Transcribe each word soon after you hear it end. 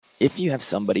if you have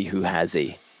somebody who has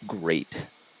a great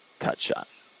cut shot,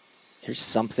 here's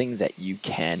something that you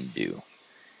can do.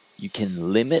 You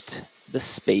can limit the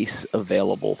space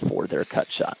available for their cut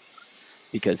shot.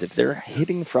 Because if they're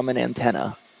hitting from an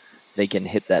antenna, they can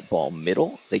hit that ball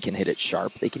middle, they can hit it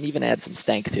sharp, they can even add some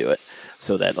stank to it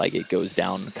so that like it goes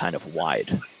down kind of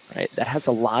wide, right? That has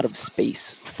a lot of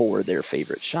space for their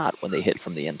favorite shot when they hit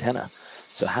from the antenna.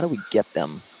 So how do we get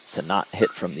them to not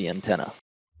hit from the antenna?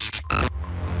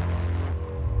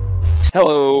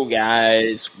 Hello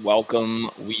guys, welcome.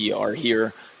 We are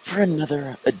here for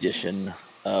another edition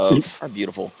of our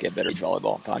beautiful Get Better Beach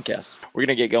Volleyball podcast. We're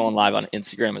going to get going live on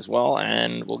Instagram as well,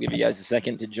 and we'll give you guys a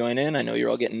second to join in. I know you're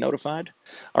all getting notified.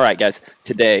 All right, guys,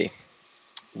 today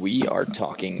we are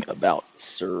talking about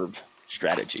serve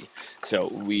strategy. So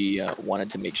we wanted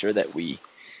to make sure that we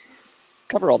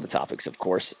cover all the topics, of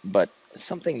course, but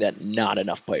something that not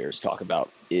enough players talk about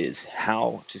is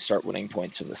how to start winning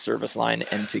points from the service line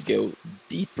and to go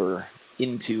deeper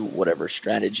into whatever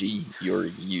strategy you're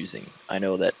using. I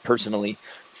know that personally,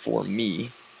 for me,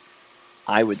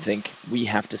 I would think we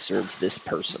have to serve this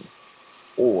person,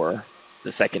 or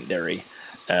the secondary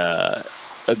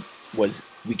was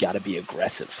we got to be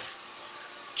aggressive.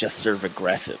 Just serve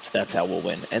aggressive. That's how we'll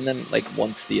win. And then, like,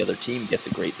 once the other team gets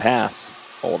a great pass,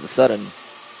 all of a sudden,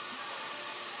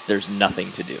 there's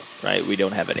nothing to do, right? We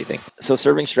don't have anything. So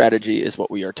serving strategy is what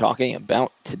we are talking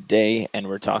about today, and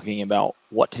we're talking about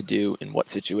what to do in what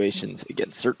situations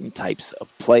against certain types of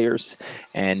players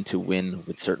and to win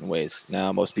with certain ways.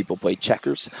 Now, most people play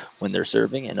checkers when they're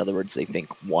serving. In other words, they think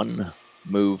one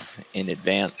move in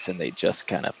advance and they just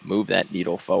kind of move that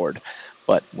needle forward.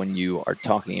 But when you are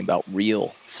talking about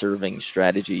real serving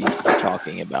strategy, you're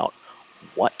talking about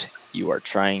what you are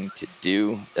trying to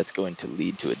do that's going to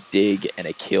lead to a dig and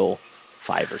a kill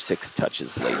 5 or 6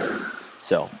 touches later.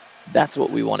 So that's what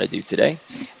we want to do today.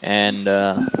 And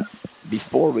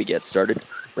before we get started,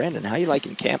 Brandon, how you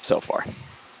liking camp so far?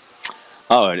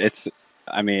 Oh,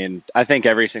 I think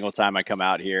every single time I come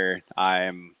out here,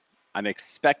 I'm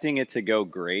expecting it to go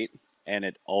great, and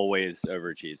it always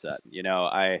overachieves that. You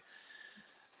know,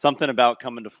 something about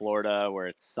coming to Florida where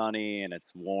it's sunny and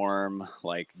it's warm,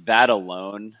 like that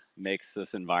alone makes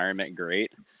this environment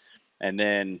great. And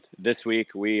then this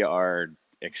week we are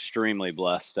extremely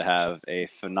blessed to have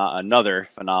another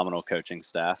phenomenal coaching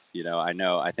staff. You know,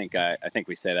 I think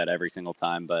we say that every single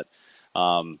time, but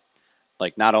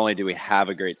like not only do we have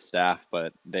a great staff,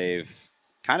 but they've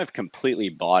kind of completely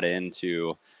bought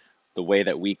into the way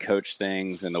that we coach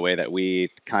things and the way that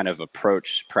we kind of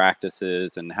approach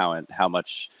practices and how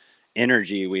much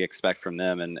energy we expect from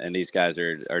them. And these guys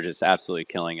are just absolutely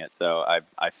killing it. So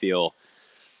I feel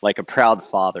like a proud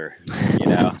father, you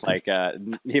know, like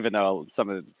even though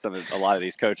a lot of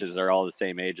these coaches are all the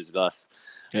same age as us,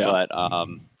 but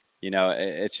you know,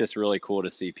 it's just really cool to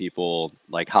see people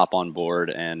like hop on board,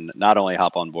 and not only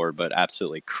hop on board, but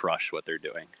absolutely crush what they're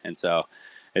doing. And so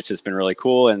it's just been really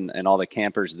cool. And all the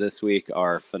campers this week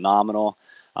are phenomenal.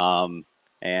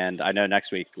 And I know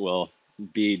next week will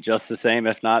be just the same,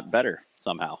 if not better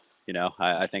somehow. You know,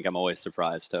 I think I'm always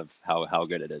surprised of how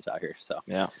good it is out here. So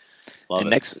yeah.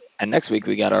 Next week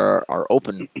we got our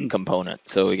open component.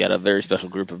 So we got a very special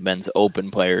group of men's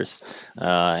open players,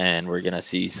 and we're gonna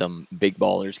see some big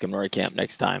ballers come to our camp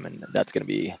next time, and that's gonna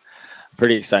be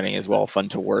pretty exciting as well. Fun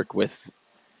to work with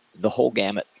the whole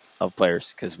gamut of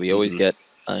players, because we always get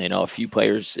a few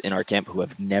players in our camp who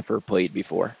have never played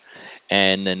before,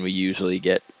 and then we usually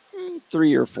get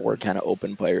 3 or 4 kind of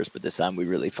open players. But this time we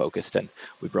really focused and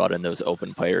we brought in those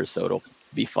open players, so it'll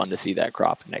be fun to see that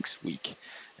crop next week.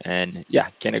 And yeah,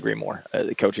 can't agree more.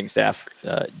 The coaching staff,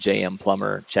 J.M.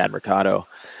 Plummer, Chad Mercado,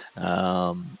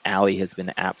 Allie has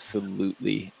been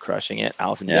absolutely crushing it.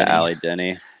 Allison Denny. Allie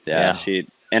Denny. Yeah, she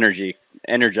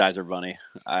Energizer Bunny.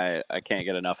 I can't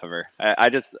get enough of her.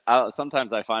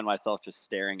 Sometimes I find myself just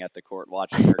staring at the court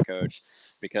watching her coach,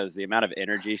 because the amount of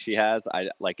energy she has,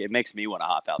 it makes me want to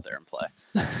hop out there and play.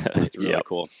 It's really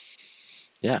cool.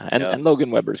 Yeah, and Logan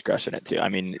Weber's crushing it too. I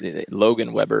mean,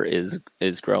 Logan Weber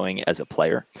is growing as a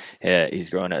player.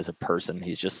 He's growing as a person.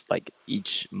 He's just like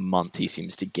each month he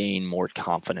seems to gain more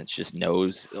confidence. Just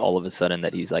knows all of a sudden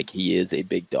that he is a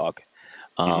big dog.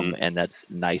 And that's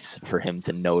nice for him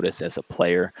to notice as a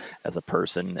player, as a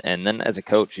person, and then as a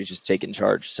coach, he's just taking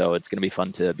charge. So it's going to be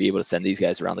fun to be able to send these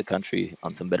guys around the country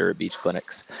on some Better at Beach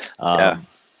clinics.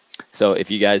 So if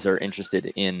you guys are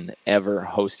interested in ever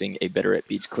hosting a Better at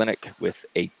Beach clinic with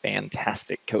a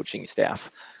fantastic coaching staff,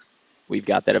 we've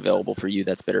got that available for you.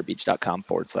 That's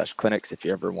betterbeach.com/clinics. If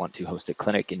you ever want to host a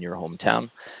clinic in your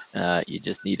hometown, you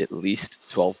just need at least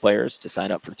 12 players to sign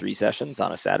up for 3 sessions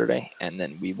on a Saturday, and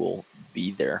then we will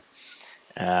be there.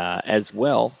 As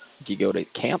well, you go to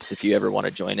camps if you ever want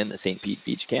to join in the St. Pete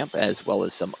Beach Camp, as well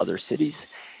as some other cities.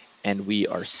 And we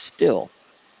are still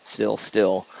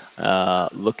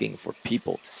looking for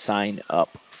people to sign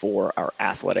up for our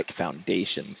Athletic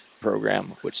Foundations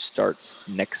program, which starts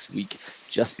next week.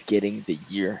 Just getting the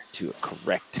year to a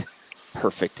correct,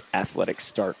 perfect athletic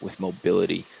start with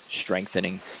mobility,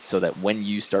 strengthening, so that when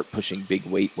you start pushing big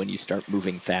weight, when you start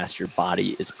moving fast, your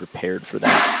body is prepared for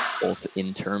that, both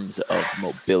in terms of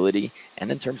mobility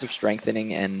and in terms of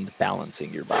strengthening and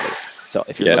balancing your body. So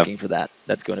if you're looking for that,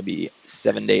 that's going to be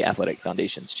 7-day Athletic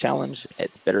Foundations Challenge.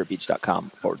 It's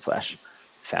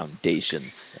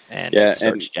betterbeach.com/foundations, and it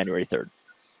starts January 3rd.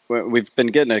 We've been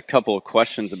getting a couple of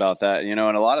questions about that, and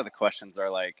a lot of the questions are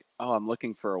like, oh, I'm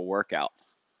looking for a workout,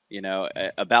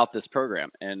 about this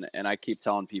program. And I keep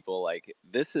telling people, like,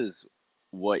 this is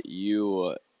what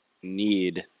you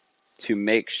need to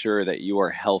make sure that you are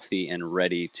healthy and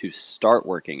ready to start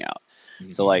working out.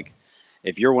 Mm-hmm. So, like,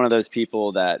 if you're one of those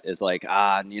people that is like,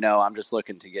 I'm just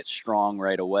looking to get strong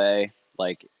right away,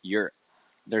 like,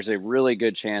 there's a really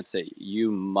good chance that you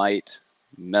might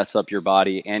mess up your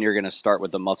body, and you're going to start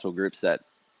with the muscle groups that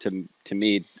to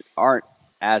me aren't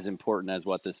as important as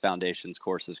what this foundations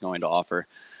course is going to offer.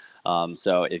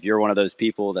 So if you're one of those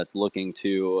people that's looking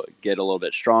to get a little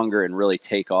bit stronger and really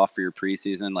take off for your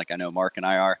preseason, like I know Mark and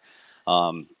I are,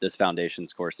 this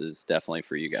foundations course is definitely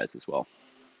for you guys as well.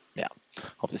 Yeah,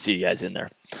 hope to see you guys in there.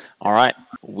 All right,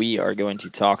 we are going to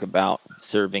talk about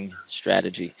serving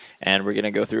strategy, and we're going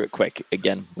to go through it quick.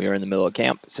 Again, we are in the middle of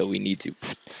camp, so we need to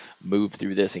move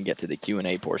through this and get to the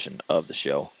Q&A portion of the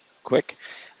show quick.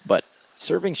 But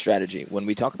serving strategy, when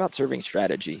we talk about serving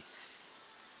strategy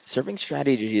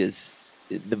is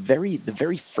the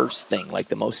very first thing, like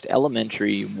the most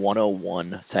elementary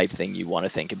 101 type thing you want to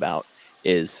think about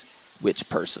is which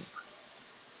person.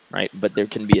 Right? But there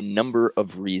can be a number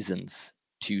of reasons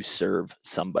to serve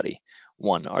somebody.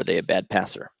 1, are they a bad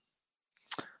passer?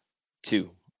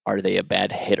 2, are they a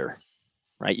bad hitter?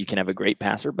 Right? You can have a great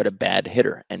passer, but a bad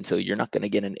hitter. And so you're not going to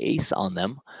get an ace on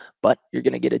them, but you're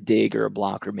going to get a dig or a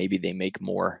block, or maybe they make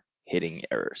more hitting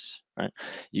errors. Right?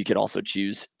 You could also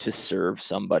choose to serve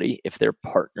somebody if their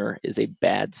partner is a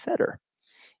bad setter.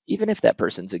 Even if that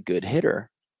person's a good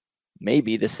hitter,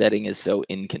 maybe the setting is so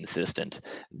inconsistent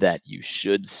that you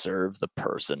should serve the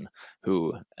person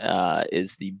who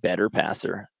is the better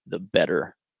passer, the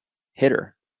better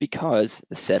hitter, because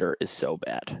the setter is so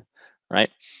bad,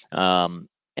 right? And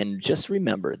just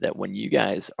remember that when you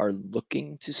guys are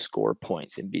looking to score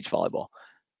points in beach volleyball,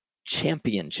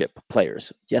 championship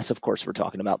players, yes, of course, we're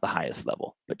talking about the highest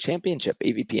level, but championship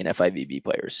AVP and FIVB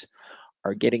players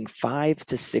are getting 5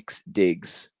 to 6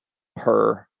 digs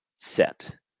per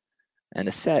set. And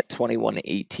a set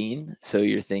 21-18, so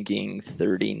you're thinking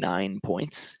 39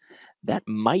 points. That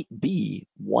might be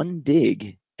 1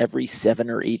 dig every 7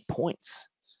 or 8 points.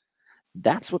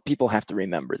 That's what people have to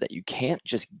remember, that you can't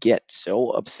just get so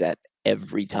upset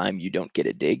every time you don't get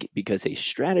a dig, because a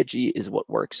strategy is what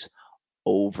works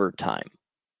over time.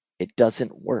 It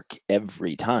doesn't work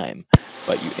every time,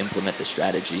 but you implement the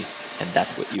strategy, and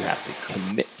that's what you have to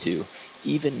commit to,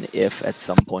 even if at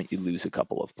some point you lose a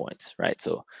couple of points, right?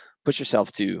 So push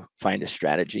yourself to find a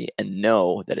strategy and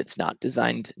know that it's not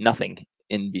designed, nothing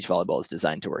in beach volleyball is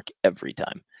designed to work every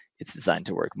time. It's designed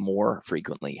to work more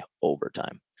frequently over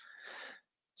time.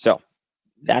 So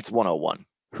that's 101.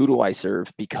 Who do I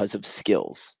serve because of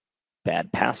skills?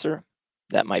 Bad passer,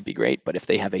 that might be great, but if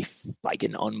they have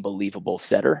an unbelievable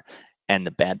setter and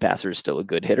the bad passer is still a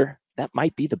good hitter, that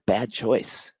might be the bad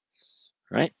choice,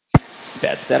 right?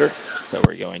 Bad setter, so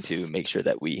we're going to make sure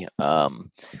that we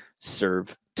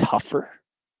serve tougher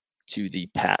to the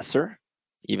passer.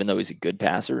 Even though he's a good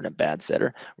passer and a bad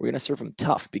setter, we're going to serve him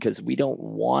tough, because we don't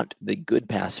want the good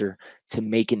passer to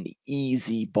make an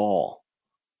easy ball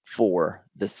for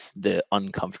the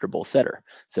uncomfortable setter.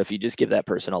 So if you just give that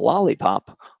person a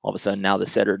lollipop, all of a sudden now the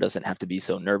setter doesn't have to be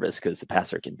so nervous, because the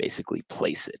passer can basically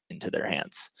place it into their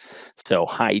hands. So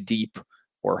high deep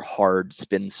or hard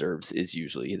spin serves is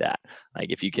usually that.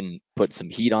 Like if you can put some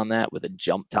heat on that with a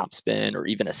jump top spin or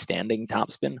even a standing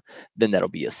top spin, then that'll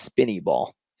be a spinny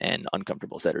ball, and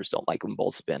uncomfortable setters don't like when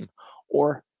balls spin.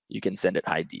 Or you can send it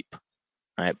high deep.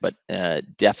 Right, but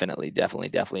definitely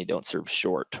don't serve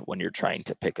short when you're trying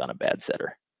to pick on a bad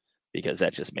setter, because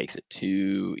that just makes it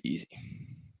too easy.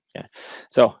 Okay,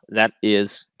 so that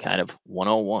is kind of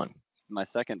 101. My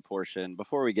second portion,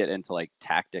 before we get into like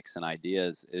tactics and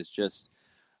ideas, is just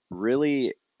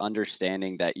really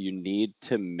understanding that you need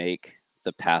to make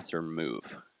the passer move.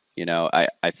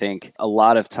 I think a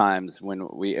lot of times when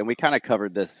we kind of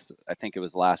covered this, I think it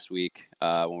was last week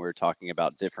when we were talking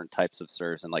about different types of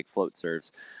serves and like float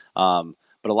serves.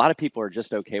 But a lot of people are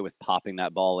just okay with popping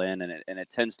that ball in, and it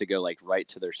tends to go like right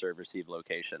to their serve receive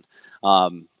location.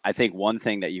 I think one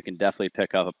thing that you can definitely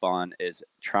pick up on is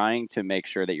trying to make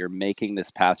sure that you're making this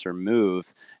passer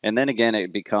move, and then again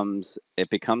it becomes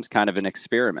kind of an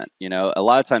experiment. A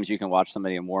lot of times you can watch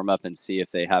somebody in warm up and see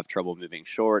if they have trouble moving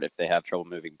short, if they have trouble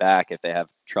moving back, if they have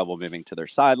trouble moving to their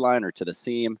sideline or to the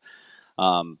seam.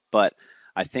 But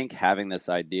I think having this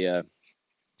idea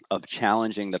of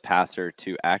challenging the passer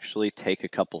to actually take a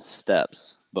couple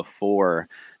steps before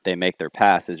they make their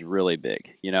pass is really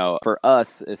big. For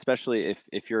us, especially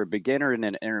if you're a beginner and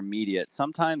an intermediate,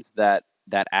 sometimes that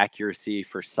accuracy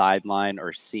for sideline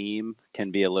or seam can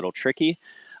be a little tricky.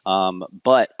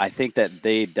 But I think that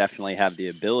they definitely have the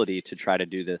ability to try to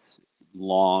do this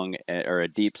long or a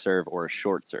deep serve or a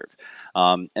short serve.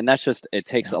 And that's just, it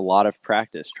takes a lot of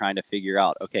practice trying to figure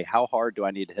out, okay, how hard do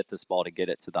I need to hit this ball to get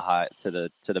it to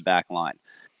the back line?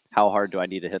 How hard do I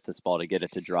need to hit this ball to get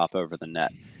it to drop over the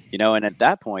net? And at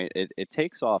that point, it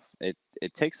takes a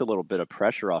little bit of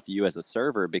pressure off you as a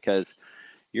server, because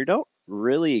you don't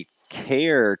really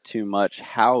care too much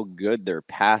how good their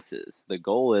pass is. The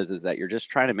goal is that you're just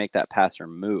trying to make that passer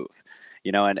move.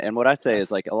 And what I say is,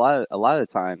 like, a lot of the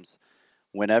times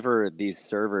whenever these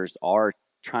servers are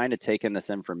trying to take in this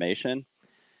information,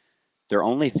 they're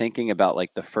only thinking about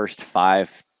like the first 10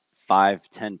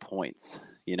 points,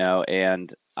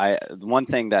 and one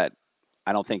thing that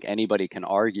I don't think anybody can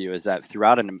argue is that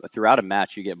throughout a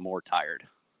match you get more tired,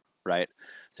 right?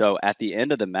 So at the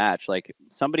end of the match, like,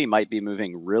 somebody might be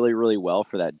moving really, really well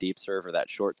for that deep serve or that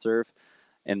short serve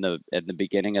at the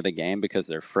beginning of the game because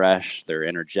they're fresh, they're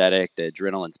energetic, the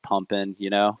adrenaline's pumping,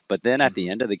 But then at the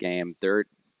end of the game,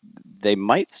 they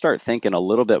might start thinking a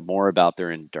little bit more about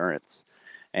their endurance.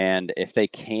 And if they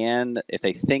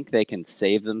think they can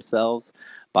save themselves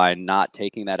by not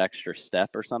taking that extra step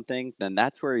or something, then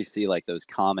that's where you see like those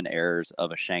common errors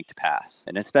of a shanked pass.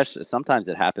 And especially sometimes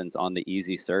it happens on the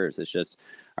easy serves. It's just,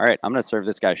 all right, I'm going to serve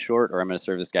this guy short, or I'm going to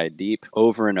serve this guy deep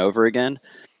over and over again.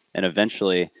 And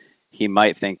eventually he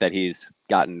might think that he's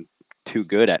gotten too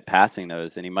good at passing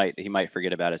those, and he might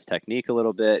forget about his technique a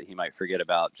little bit. He might forget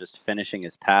about just finishing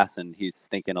his pass, and he's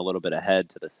thinking a little bit ahead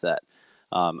to the set.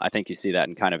 I think you see that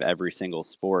in kind of every single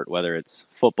sport, whether it's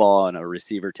football and a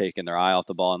receiver taking their eye off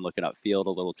the ball and looking upfield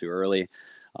a little too early,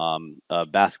 a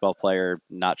basketball player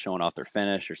not showing off their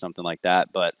finish or something like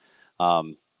that. But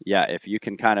yeah, if you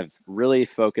can kind of really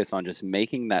focus on just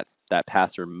making that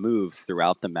passer move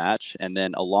throughout the match, and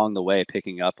then along the way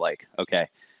picking up like, okay,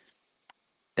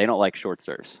 they don't like short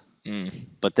serves.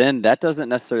 But then that doesn't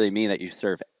necessarily mean that you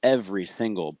serve every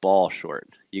single ball short.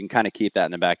 You can kind of keep that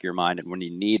in the back of your mind, and when you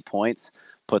need points,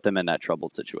 put them in that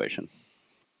troubled situation.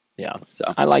 Yeah, so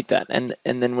I like that. And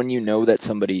then when you know that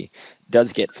somebody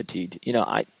does get fatigued,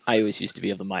 I always used to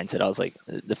be of the mindset, I was like,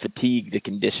 the fatigue, the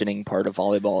conditioning part of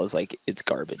volleyball is like, it's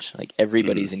garbage. Like,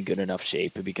 everybody's in good enough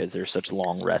shape because there's such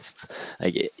long rests.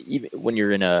 Like, even when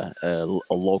you're in a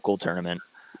local tournament,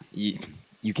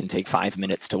 you can take 5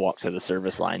 minutes to walk to the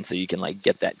service line so you can like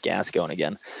get that gas going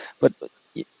again. But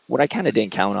what I kind of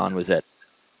didn't count on was that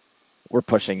we're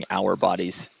pushing our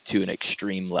bodies to an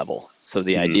extreme level. So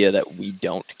the idea that we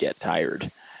don't get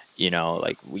tired,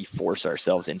 like, we force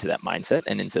ourselves into that mindset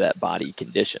and into that body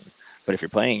condition. But if you're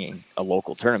playing a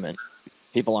local tournament,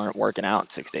 people aren't working out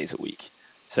 6 days a week.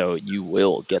 So you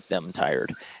will get them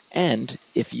tired. And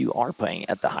if you are playing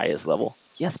at the highest level,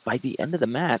 yes, by the end of the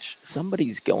match,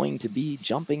 somebody's going to be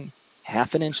jumping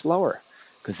half an inch lower,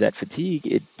 because that fatigue,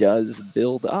 it does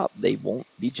build up. They won't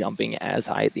be jumping as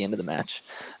high at the end of the match.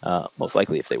 Most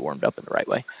likely, if they warmed up in the right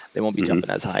way, they won't be jumping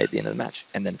as high at the end of the match.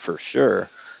 And then for sure,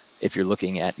 if you're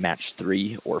looking at match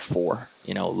 3 or 4,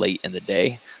 late in the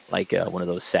day, like one of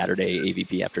those Saturday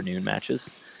AVP afternoon matches,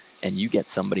 and you get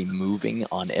somebody moving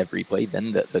on every play,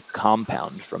 then the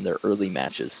compound from their early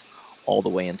matches all the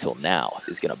way until now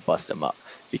is going to bust them up.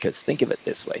 Because think of it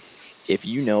this way. If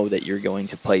you know that you're going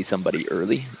to play somebody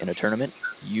early in a tournament,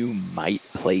 you might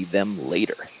play them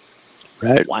later.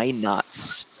 Right. Why not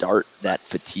start that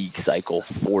fatigue cycle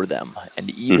for them?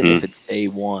 And even if it's day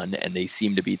one and they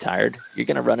seem to be tired, you're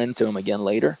going to run into them again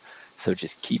later. So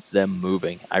just keep them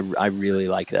moving. I really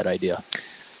like that idea.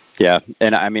 Yeah.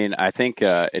 And I mean, I think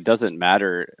it doesn't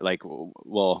matter. Like,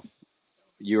 well,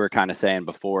 you were kind of saying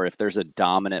before, if there's a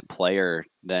dominant player,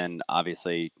 then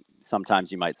obviously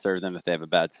sometimes you might serve them if they have a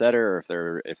bad setter,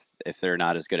 or if they're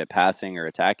not as good at passing or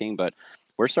attacking. But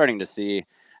we're starting to see,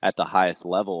 at the highest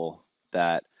level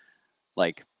that,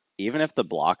 like, even if the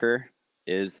blocker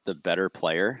is the better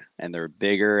player and they're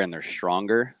bigger and they're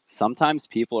stronger, sometimes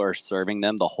people are serving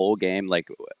them the whole game, like,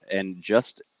 and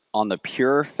just on the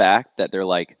pure fact that they're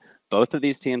like, both of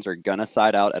these teams are gonna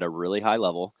side out at a really high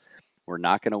level. We're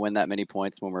not gonna win that many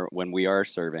points when we are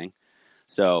serving.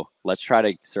 So let's try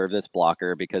to serve this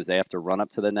blocker because they have to run up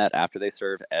to the net after they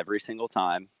serve every single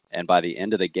time. And by the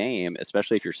end of the game,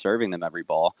 especially if you're serving them every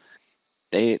ball,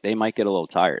 they might get a little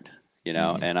tired, you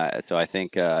know. Mm-hmm. And I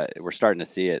think we're starting to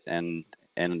see it, and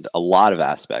a lot of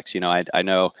aspects. You know, I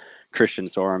know Christian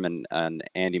Storm and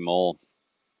Andy Mole,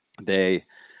 they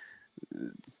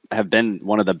have been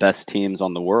one of the best teams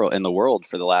in the world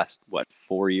for the last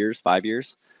 4 years, 5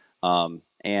 years,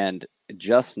 and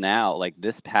just now, like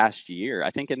this past year,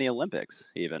 I think in the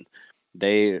Olympics, even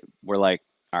they were like,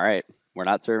 all right, we're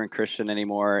not serving Christian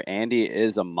anymore. Andy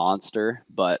is a monster,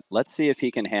 but let's see if he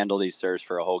can handle these serves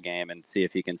for a whole game and see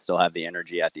if he can still have the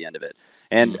energy at the end of it.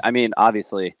 And I mean,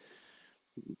 obviously,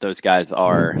 those guys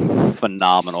are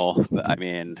phenomenal. I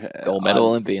mean, Gold medal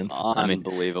Olympians.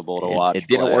 unbelievable to it, watch it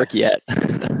didn't play. work yet.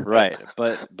 Right,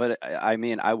 but I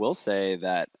mean, I will say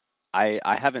that I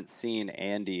haven't seen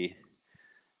Andy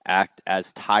act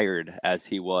as tired as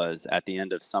he was at the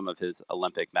end of some of his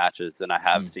Olympic matches than I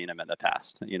have seen him in the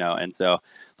past, you know. And so,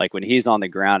 like, when he's on the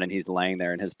ground and he's laying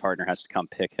there and his partner has to come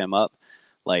pick him up,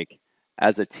 like,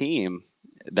 as a team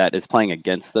that is playing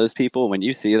against those people, when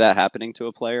you see that happening to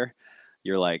a player,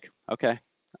 you're like, okay,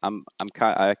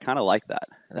 I kind of like that,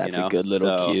 you That's a know. good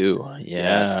little So cue.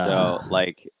 yeah, so Yeah.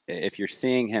 like if you're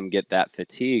seeing him get that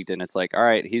fatigued and it's like, all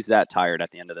right, he's that tired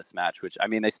at the end of this match, which I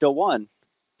mean, they still won,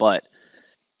 but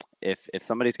if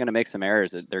somebody's going to make some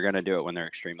errors, they're going to do it when they're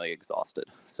extremely exhausted.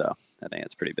 So I think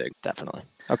it's pretty big. Definitely.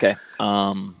 Okay.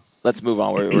 Let's move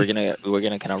on. We're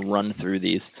gonna kind of run through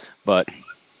these, but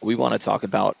we want to talk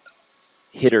about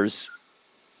hitters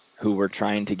who we're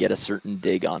trying to get a certain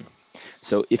dig on.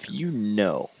 So if you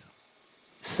know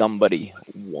somebody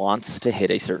wants to hit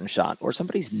a certain shot or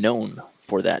somebody's known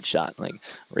for that shot, like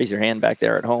raise your hand back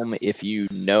there at home if you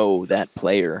know that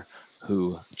player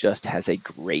who just has a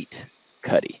great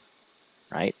cutty,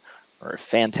 right? Or a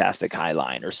fantastic high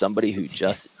line, or somebody who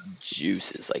just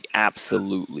juices, like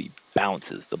absolutely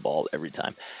bounces the ball every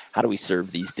time. How do we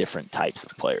serve these different types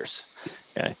of players?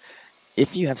 Okay.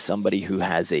 If you have somebody who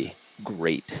has a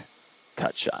great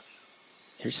cut shot,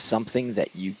 here's something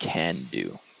that you can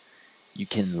do. You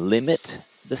can limit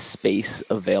the space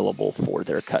available for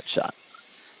their cut shot.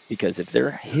 Because if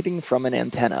they're hitting from an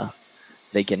antenna,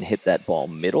 they can hit that ball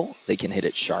middle, they can hit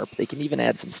it sharp, they can even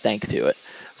add some stank to it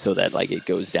so that like it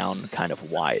goes down kind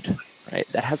of wide, right?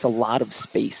 That has a lot of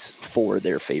space for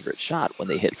their favorite shot when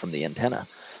they hit from the antenna.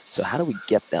 So how do we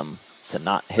get them to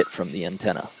not hit from the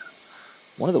antenna?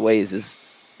 One of the ways is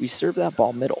we serve that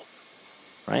ball middle,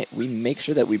 right? We make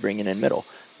sure that we bring it in middle.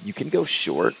 You can go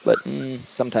short, but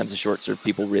sometimes the short serve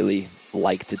people really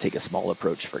like to take a small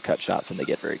approach for cut shots and they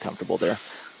get very comfortable there.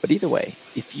 But either way,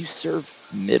 if you serve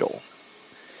middle,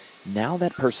 now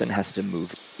that person has to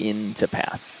move into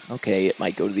pass. Okay, it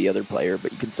might go to the other player,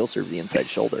 but you can still serve the inside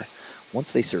shoulder.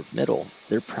 Once they serve middle,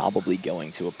 they're probably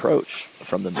going to approach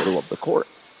from the middle of the court.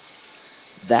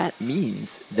 That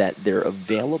means that their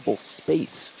available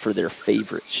space for their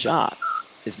favorite shot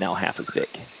is now half as big.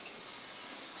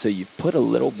 So you've put a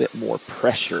little bit more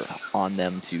pressure on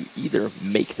them to either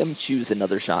make them choose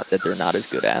another shot that they're not as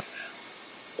good at,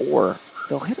 or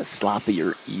they'll hit a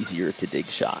sloppier, easier to dig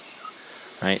shot.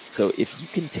 Right? So if you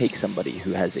can take somebody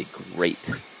who has a great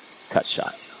cut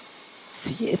shot,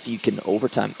 see if you can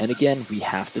overtime. And again, we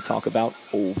have to talk about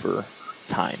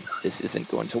overtime. This isn't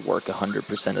going to work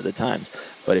 100% of the time.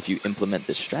 But if you implement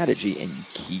this strategy and you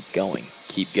keep going,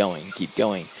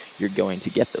 you're going to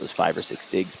get those 5 or 6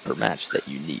 digs per match that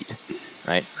you need.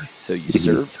 Right? So you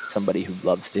serve somebody who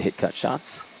loves to hit cut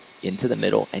shots into the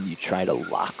middle and you try to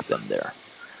lock them there.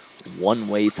 One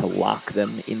way to lock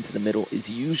them into the middle is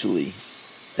usually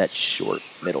that short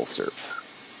middle serve,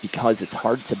 because it's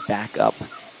hard to back up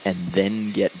and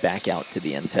then get back out to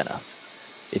the antenna.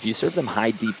 If you serve them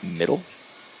high, deep, middle,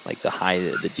 like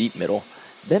the deep middle,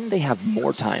 then they have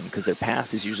more time because their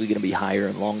pass is usually going to be higher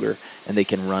and longer, and they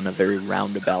can run a very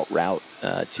roundabout route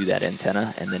to that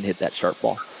antenna and then hit that sharp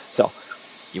ball. So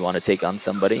you want to take on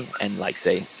somebody and like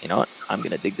say, you know what, I'm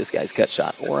going to dig this guy's cut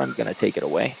shot, or I'm going to take it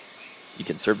away. You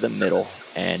can serve them middle,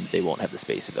 and they won't have the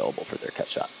space available for their cut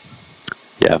shot.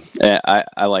 Yeah,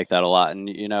 I like that a lot, and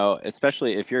you know,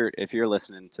 especially if you're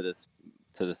listening to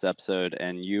this episode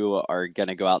and you are going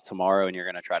to go out tomorrow and you're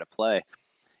going to try to play,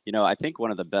 you know, I think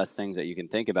one of the best things that you can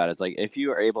think about is like if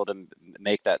you are able to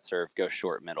make that serve go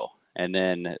short middle, and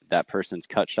then that person's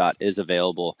cut shot is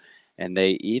available, and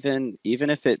they even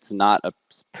if it's not a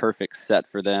perfect set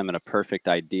for them and a perfect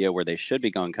idea where they should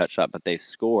be going cut shot, but they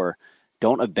score,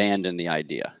 don't abandon the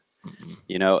idea. Mm-mm.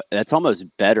 You know, that's almost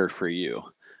better for you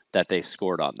that they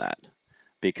scored on that,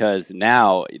 because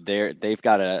now they've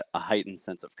got a heightened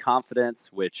sense of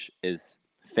confidence, which is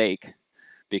fake,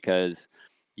 because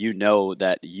you know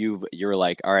that you're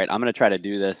like, all right, I'm going to try to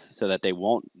do this so that they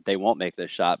won't make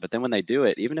this shot. But then when they do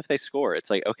it, even if they score, it's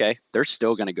like, okay, they're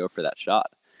still going to go for that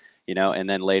shot, you know. And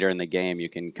then later in the game, you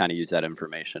can kind of use that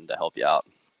information to help you out.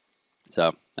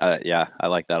 So yeah, I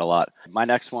like that a lot. My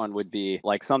next one would be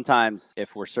like, sometimes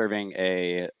if we're serving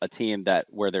a team that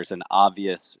where there's an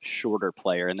obvious shorter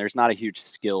player and there's not a huge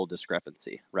skill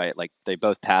discrepancy, right? Like they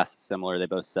both pass similar, they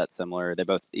both set similar, they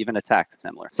both even attack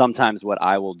similar. Sometimes what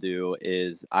I will do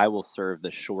is I will serve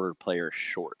the shorter player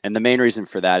short. And the main reason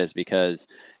for that is because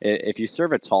if you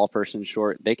serve a tall person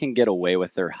short, they can get away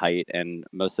with their height and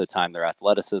most of the time their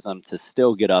athleticism to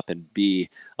still get up and be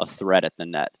a threat at the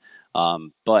net.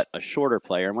 But a shorter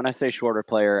player, and when I say shorter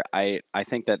player, I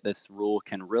think that this rule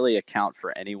can really account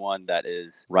for anyone that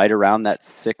is right around that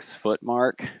 6 foot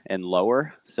mark and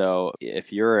lower. So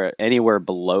if you're anywhere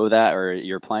below that, or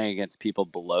you're playing against people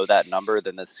below that number,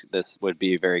 then this would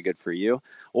be very good for you.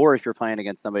 Or if you're playing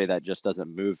against somebody that just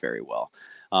doesn't move very well,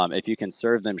 if you can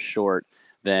serve them short,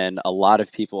 then a lot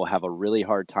of people have a really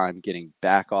hard time getting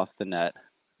back off the net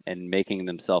and making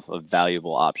themselves a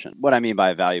valuable option. What I mean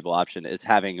by a valuable option is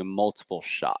having multiple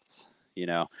shots. You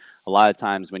know, a lot of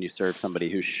times when you serve somebody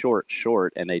who's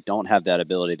short, and they don't have that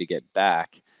ability to get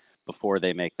back before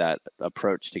they make that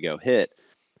approach to go hit,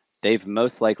 they've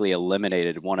most likely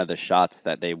eliminated one of the shots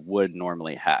that they would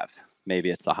normally have.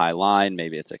 Maybe it's a high line,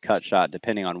 maybe it's a cut shot,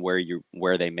 depending on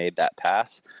where they made that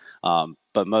pass.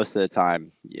 But most of the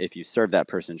time, if you serve that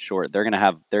person short, they're gonna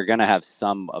have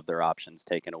some of their options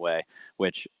taken away.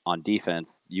 Which on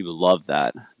defense, you love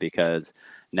that, because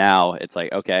now it's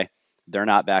like, okay, they're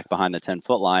not back behind the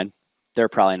 10-foot line. They're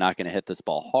probably not going to hit this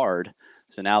ball hard.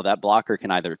 So now that blocker can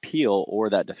either peel,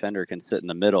 or that defender can sit in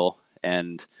the middle.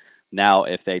 And now,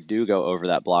 if they do go over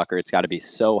that blocker, it's got to be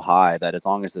so high that as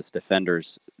long as this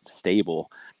defender's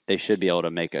stable, they should be able to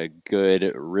make a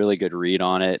really good read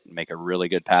on it, make a really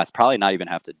good pass, probably not even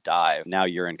have to dive. Now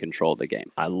you're in control of the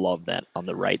game. I love that on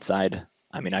the right side.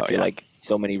 I mean, I Oh, feel yeah. like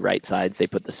so many right sides, they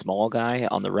put the small guy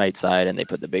on the right side and they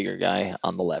put the bigger guy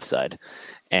on the left side.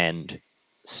 And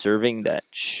serving that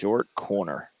short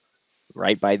corner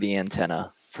right by the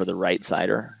antenna for the right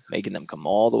sider, making them come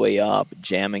all the way up,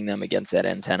 jamming them against that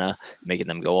antenna, making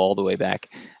them go all the way back.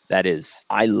 That is,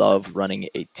 I love running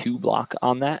a 2 block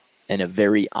on that, and a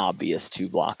very obvious 2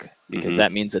 block, because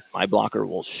that means that my blocker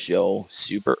will show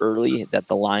super early that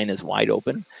the line is wide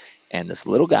open. And this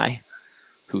little guy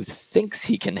who thinks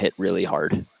he can hit really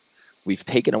hard, we've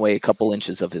taken away a couple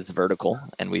inches of his vertical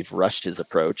and we've rushed his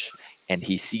approach, and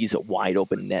he sees a wide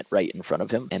open net right in front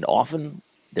of him. And often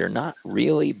they're not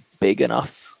really big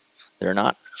enough. They're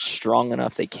not strong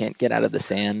enough. They can't get out of the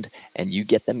sand. And you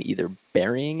get them either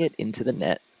burying it into the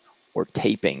net or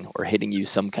taping or hitting you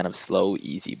some kind of slow,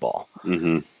 easy ball.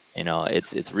 Mm-hmm. You know,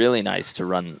 it's really nice to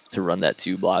run that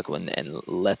 2 block and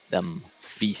let them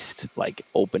feast like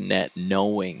open net,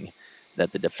 knowing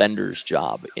that the defender's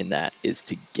job in that is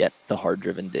to get the hard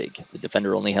driven dig. The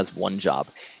defender only has one job.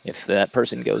 If that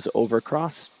person goes over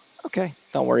cross, okay,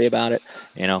 don't worry about it.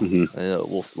 You know,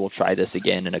 we'll try this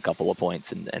again in a couple of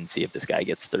points and see if this guy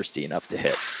gets thirsty enough to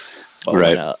hit. But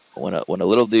Right. when a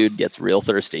little dude gets real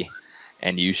thirsty,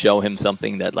 and you show him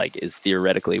something that like is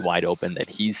theoretically wide open that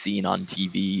he's seen on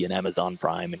TV and Amazon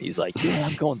Prime, and he's like, yeah,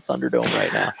 I'm going Thunderdome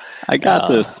right now. I got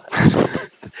this.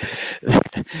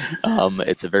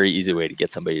 It's a very easy way to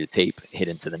get somebody to tape, hit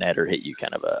into the net, or hit you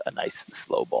kind of a nice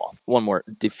slow ball. One more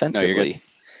defensively,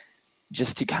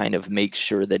 just to kind of make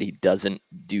sure that he doesn't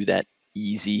do that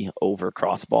easy over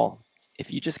cross ball.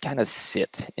 If you just kind of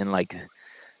sit in like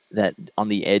that on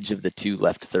the edge of the 2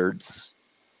 left thirds,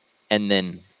 and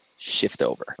then shift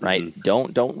over, right?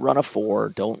 Don't run a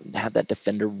 4. Don't have that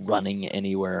defender running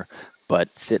anywhere, but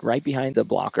sit right behind the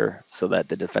blocker so that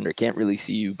the defender can't really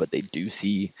see you, but they do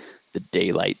see the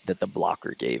daylight that the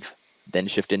blocker gave. Then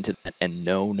shift into that and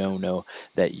know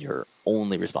that your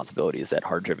only responsibility is that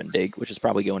hard-driven dig, which is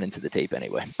probably going into the tape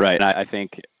anyway. Right. And I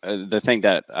think the thing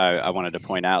that I wanted to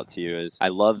point out to you is I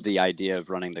love the idea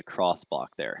of running the cross block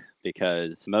there,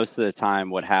 because most of the time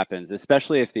what happens,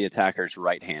 especially if the attacker's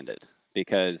right-handed,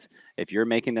 because if you're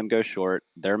making them go short,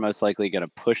 they're most likely going to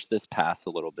push this pass a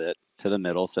little bit to the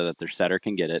middle so that their setter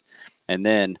can get it. And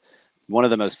then one of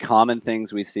the most common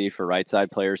things we see for right side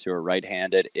players who are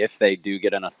right-handed, if they do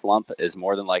get in a slump, is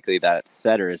more than likely that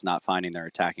setter is not finding their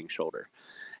attacking shoulder.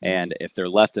 And if they're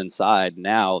left inside,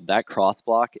 now that cross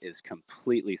block is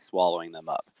completely swallowing them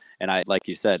up. And I, like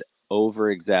you said,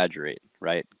 over exaggerate,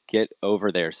 right? Get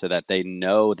over there so that they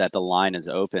know that the line is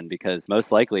open, because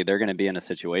most likely they're going to be in a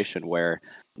situation where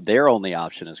their only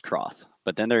option is cross,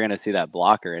 but then they're going to see that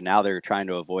blocker, and now they're trying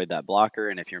to avoid that blocker.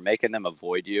 And if you're making them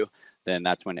avoid you, then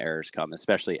that's when errors come,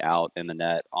 especially out in the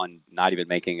net, on not even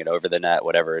making it over the net,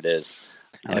 whatever it is.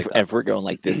 And if we're going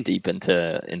like this deep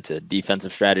into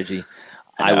defensive strategy,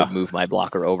 I would move my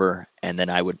blocker over, and then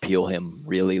I would peel him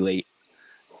really late,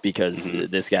 because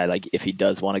this guy, like, if he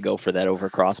does want to go for that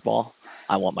over cross ball,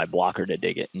 I want my blocker to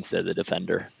dig it instead of the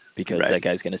defender, because that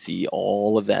guy's going to see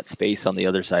all of that space on the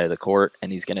other side of the court,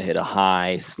 and he's going to hit a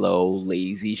high, slow,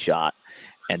 lazy shot,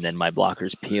 and then my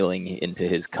blocker's peeling into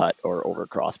his cut or over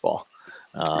cross ball.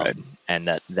 And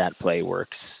that play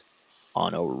works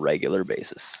on a regular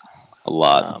basis. A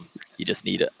lot. You just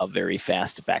need a very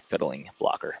fast backpedaling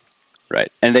blocker. Right.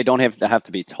 And they don't have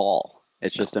to be tall.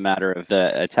 It's just a matter of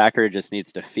the attacker just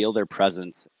needs to feel their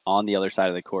presence on the other side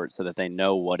of the court so that they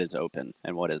know what is open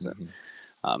and what isn't.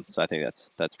 So I think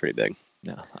that's pretty big.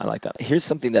 Yeah, I like that. Here's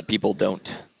something that people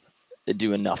don't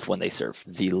do enough when they serve: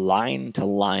 the line to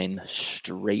line,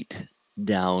 straight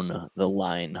down the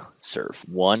line serve.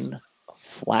 One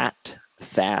flat,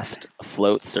 fast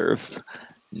float serve.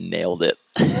 Nailed it.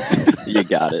 You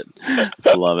got it.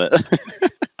 I love it.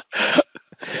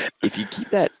 If you keep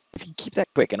that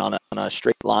quick and on a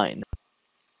straight line,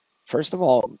 first of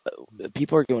all,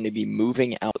 people are going to be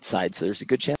moving outside, so there's a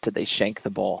good chance that they shank the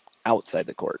ball outside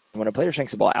the court. And when a player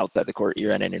shanks the ball outside the court,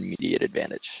 you're at an immediate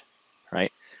advantage,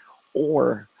 right?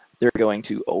 Or they're going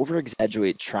to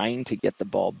over-exaggerate trying to get the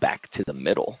ball back to the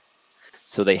middle,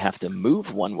 so they have to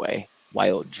move one way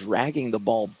while dragging the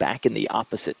ball back in the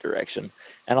opposite direction.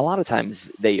 And a lot of times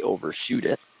they overshoot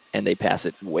it, and they pass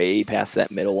it way past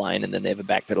that middle line, and then they have a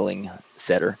backpedaling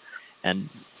setter. And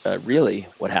really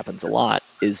what happens a lot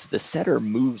is the setter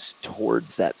moves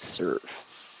towards that serve.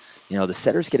 You know, the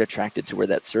setters get attracted to where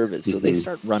that serve is, so they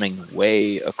start running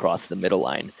way across the middle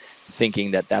line,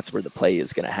 thinking that that's where the play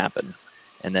is going to happen.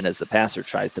 And then as the passer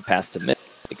tries to pass to mid,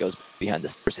 it goes behind the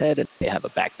setter's head, and they have a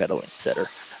backpedaling setter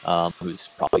who's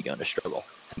probably going to struggle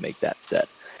to make that set.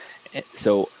 And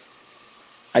so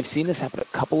I've seen this happen a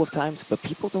couple of times, but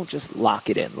people don't just lock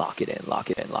it in.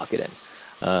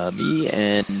 Me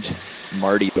and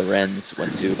Marty Lorenz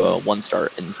went to One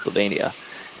Star in Slovenia,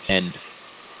 and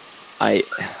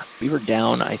we were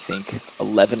down, I think,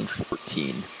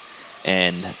 11-14,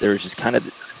 and there was just kind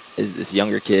of this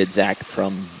younger kid, Zach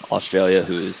from Australia,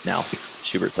 who is now,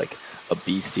 Schubert's like a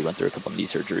beast. He went through a couple of knee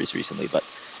surgeries recently, but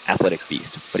athletic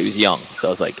beast. But he was young, so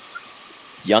I was like,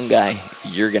 young guy,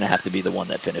 you're going to have to be the one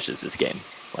that finishes this game.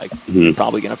 Like, you're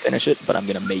probably going to finish it, but I'm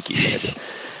going to make you finish it.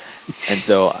 And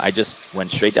so I just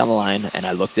went straight down the line, and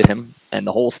I looked at him, and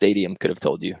the whole stadium could have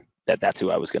told you that that's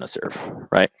who I was going to serve,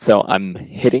 right? So I'm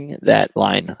hitting that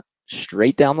line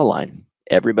straight down the line.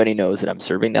 Everybody knows that I'm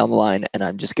serving down the line, and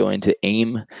I'm just going to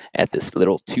aim at this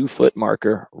little 2-foot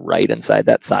marker right inside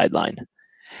that sideline.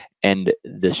 And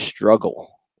the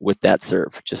struggle with that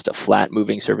serve, just a flat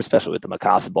moving serve, especially with the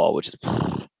Mikasa ball, which is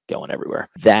going everywhere,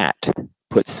 that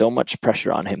put so much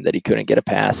pressure on him that he couldn't get a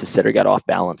pass. His setter got off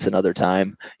balance another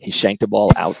time. He shanked the ball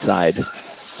outside,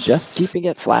 just keeping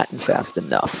it flat and fast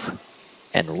enough.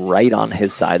 And right on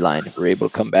his sideline, we were able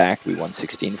to come back. We won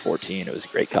 16-14. It was a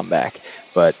great comeback.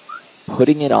 But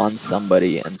putting it on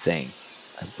somebody and saying,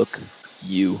 look,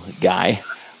 you guy,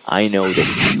 I know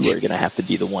that you are going to have to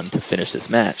be the one to finish this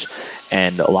match.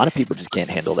 And a lot of people just can't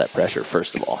handle that pressure,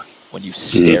 first of all, when you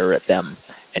stare at them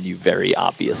and you very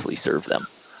obviously serve them.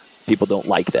 People don't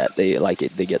like that. They like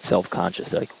it. They get self-conscious.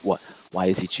 They're like, what? Why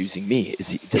is he choosing me? Does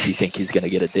he think he's going to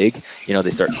get a dig? You know, they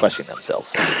start questioning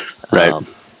themselves. Right.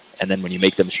 And then when you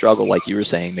make them struggle, like you were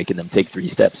saying, making them take 3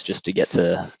 steps just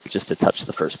to touch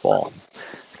the first ball,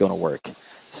 it's going to work.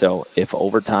 So if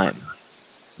over time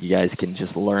you guys can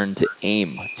just learn to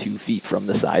aim 2 feet from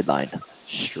the sideline,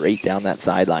 straight down that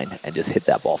sideline, and just hit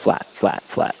that ball flat, flat,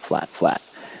 flat, flat, flat,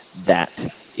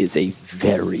 that is a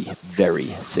very,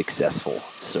 very successful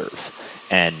serve.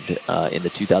 And in the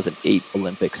 2008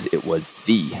 Olympics, it was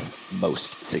the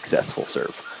most successful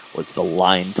serve, was the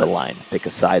line to line. Pick a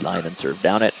sideline and serve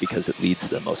down it, because it leads to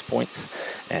the most points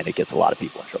and it gets a lot of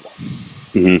people in trouble.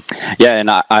 Yeah,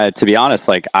 and I to be honest,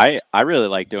 like I really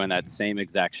like doing that same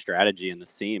exact strategy in the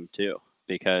seam too,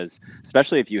 because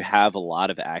especially if you have a lot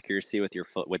of accuracy with your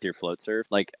float serve.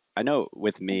 Like, I know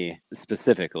with me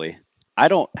specifically, I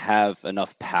don't have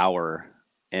enough power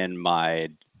in my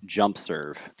jump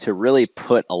serve to really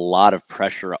put a lot of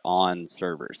pressure on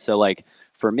servers. So like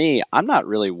for me, I'm not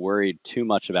really worried too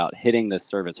much about hitting this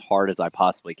serve as hard as I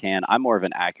possibly can. I'm more of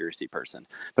an accuracy person,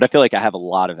 but I feel like I have a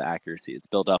lot of accuracy. It's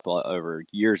built up over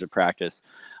years of practice.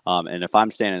 And if I'm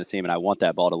standing in the seam and I want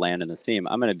that ball to land in the seam,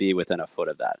 I'm going to be within a foot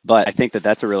of that. But I think that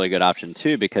that's a really good option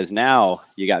too, because now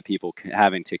you got people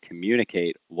having to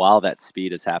communicate while that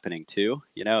speed is happening too.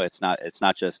 You know, it's not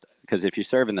just because if you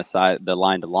serve in the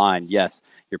line to line, yes,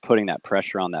 you're putting that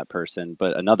pressure on that person.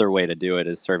 But another way to do it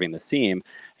is serving the seam.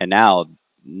 And now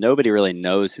nobody really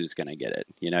knows who's going to get it.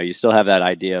 You know, you still have that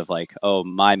idea of like, oh,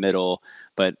 my middle,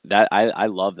 but that I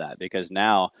love that because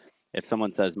now if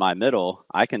someone says my middle,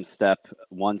 I can step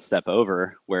one step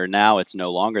over where now it's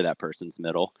no longer that person's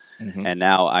middle. Mm-hmm. And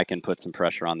now I can put some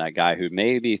pressure on that guy who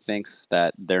maybe thinks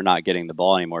that they're not getting the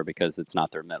ball anymore because it's not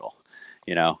their middle.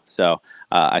 You know, so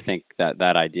I think that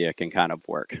idea can kind of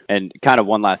work. And kind of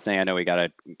one last thing, I know we got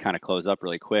to kind of close up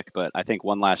really quick, but I think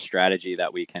one last strategy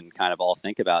that we can kind of all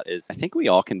think about is I think we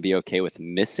all can be okay with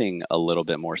missing a little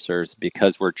bit more serves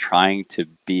because we're trying to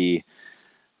be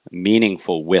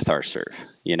meaningful with our serve,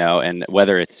 you know, and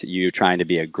whether it's you trying to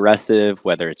be aggressive,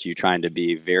 whether it's you trying to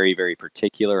be very, very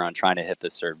particular on trying to hit the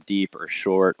serve deep or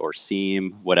short or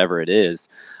seam, whatever it is.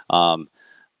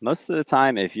 Most of the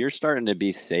time, if you're starting to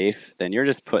be safe, then you're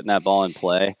just putting that ball in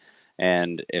play.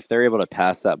 And if they're able to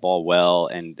pass that ball well,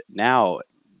 and now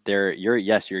you're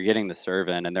getting the serve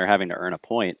in and they're having to earn a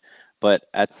point. But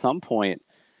at some point,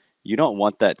 you don't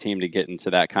want that team to get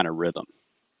into that kind of rhythm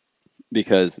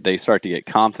because they start to get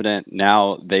confident.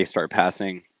 Now they start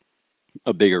passing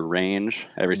a bigger range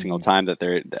every single time that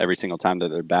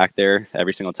they're back there.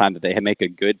 Every single time that they make a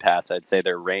good pass, I'd say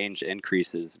their range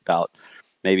increases about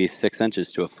maybe 6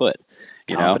 inches to a foot.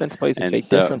 Confidence plays a big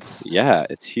difference. Yeah,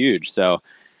 it's huge. So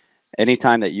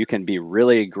anytime that you can be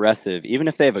really aggressive, even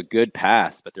if they have a good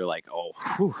pass, but they're like, oh,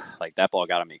 whew, like that ball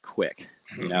got on me quick.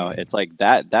 You know, it's like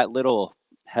that little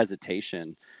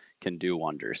hesitation can do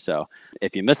wonders. So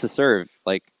if you miss a serve,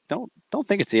 like don't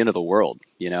think it's the end of the world.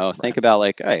 You know, Right. think about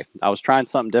like, hey, I was trying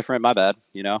something different. My bad.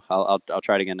 You know, I'll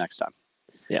try it again next time.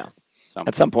 Yeah. So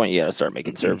At some point, you got to start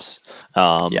making serves.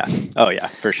 yeah. Oh yeah,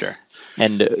 for sure.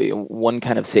 And one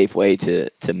kind of safe way to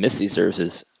miss these serves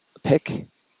is pick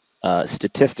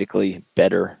statistically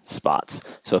better spots.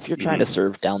 So if you're trying to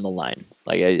serve down the line,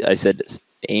 like I said,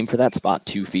 aim for that spot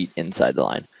 2 feet inside the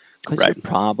line because Right. you're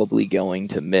probably going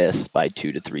to miss by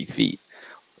 2 to 3 feet.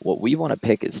 What we want to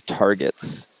pick is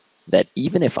targets that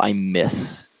even if I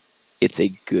miss, it's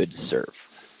a good serve.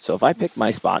 So if I pick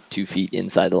my spot 2 feet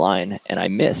inside the line and I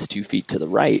miss 2 feet to the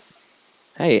right,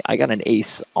 hey, I got an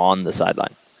ace on the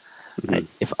sideline. Right?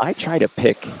 If I try to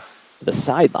pick the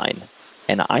sideline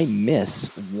and I miss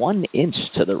 1 inch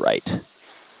to the right,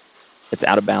 it's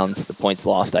out of bounds. The point's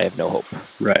lost. I have no hope.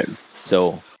 Right.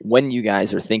 So when you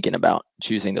guys are thinking about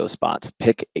choosing those spots,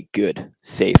 pick a good,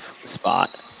 safe spot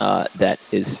that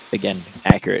is, again,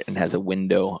 accurate and has a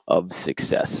window of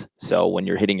success. So when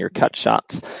you're hitting your cut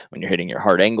shots, when you're hitting your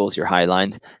hard angles, your high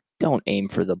lines, don't aim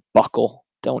for the buckle.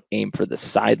 Don't aim for the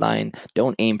sideline.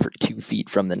 Don't aim for 2 feet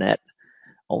from the net.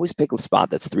 Always pick a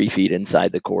spot that's 3 feet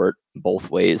inside the court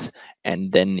both ways.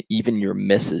 And then even your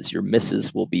misses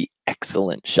will be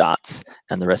excellent shots.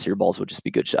 And the rest of your balls will just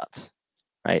be good shots.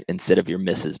 Right, instead of your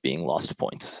misses being lost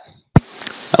points.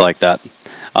 I like that.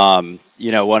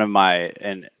 You know, one of my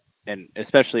and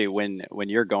especially when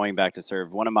you're going back to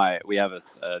serve, we have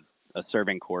a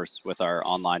serving course with our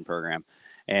online program,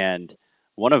 and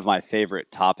one of my favorite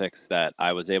topics that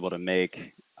I was able to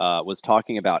make was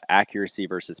talking about accuracy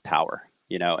versus power.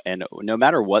 You know, and no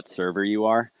matter what server you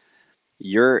are,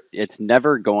 it's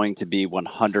never going to be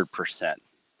 100%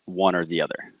 one or the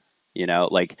other. You know,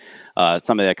 like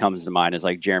somebody that comes to mind is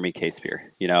like Jeremy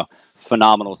Casepier, you know,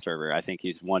 phenomenal server. I think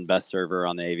he's won best server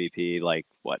on the AVP, like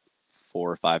what,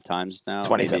 4 or 5 times now?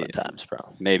 27 times,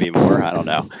 bro. Maybe more. I don't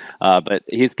know. But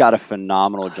he's got a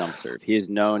phenomenal jump serve. He is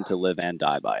known to live and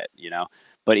die by it, you know.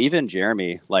 But even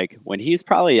Jeremy, like when he's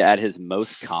probably at his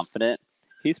most confident,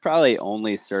 he's probably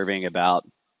only serving about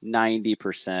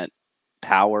 90%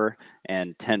 power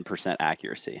and 10%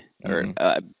 accuracy, or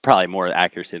probably more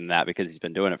accuracy than that because he's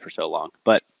been doing it for so long.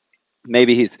 But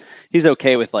maybe he's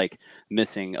okay with like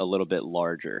missing a little bit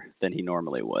larger than he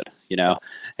normally would, you know.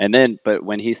 And then, but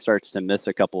when he starts to miss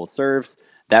a couple of serves,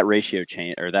 that ratio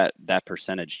change, or that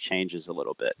percentage changes a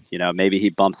little bit. You know, maybe he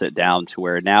bumps it down to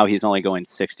where now he's only going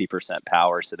 60%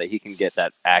 power so that he can get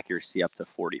that accuracy up to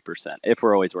 40%. If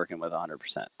we're always working with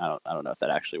 100%, I don't know if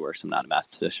that actually works. I'm not a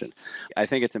mathematician. I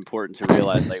think it's important to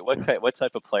realize like what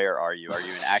type of player are you? Are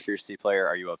you an accuracy player?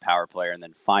 Are you a power player? And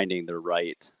then finding the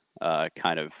right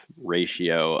kind of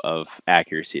ratio of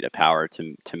accuracy to power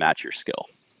to match your skill.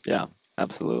 Yeah,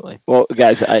 absolutely. Well,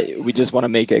 guys, we just want to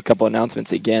make a couple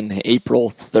announcements again.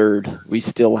 April 3rd, we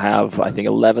still have, I think,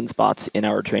 11 spots in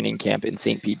our training camp in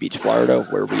St. Pete Beach, Florida,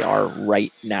 where we are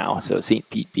right now. So St.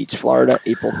 Pete Beach, Florida,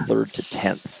 April 3rd to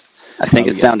 10th. I think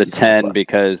it's down to 10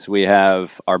 because we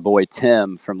have our boy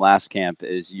Tim from last camp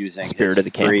is using Spirit of the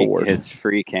Camp Award, his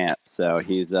free camp. So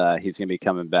he's going to be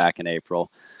coming back in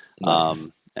April. Nice.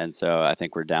 And so I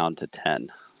think we're down to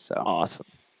 10. So awesome.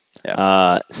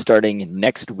 Yeah. Starting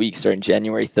next week, starting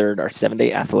January 3rd, our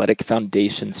 7-day Athletic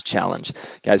Foundations Challenge.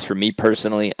 Guys, for me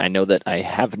personally, I know that I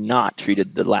have not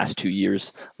treated the last 2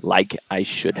 years like I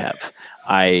should have.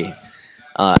 I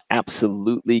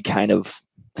absolutely kind of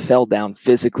fell down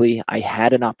physically. I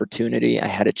had an opportunity. I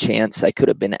had a chance. I could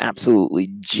have been absolutely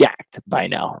jacked by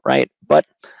now, right? But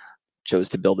chose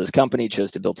to build this company,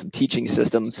 chose to build some teaching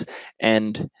systems,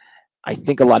 and I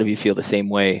think a lot of you feel the same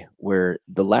way, where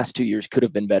the last 2 years could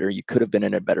have been better. You could have been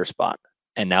in a better spot.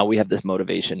 And now we have this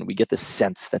motivation. We get the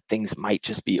sense that things might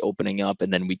just be opening up,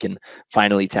 and then we can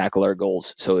finally tackle our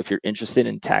goals. So if you're interested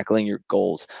in tackling your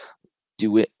goals,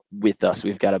 do it with us.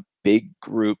 We've got a big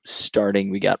group starting.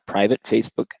 We got private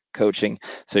Facebook coaching.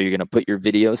 So you're going to put your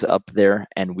videos up there,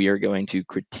 and we are going to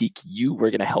critique you. We're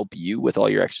going to help you with all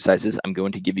your exercises. I'm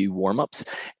going to give you warm-ups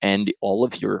and all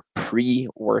of your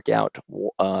pre-workout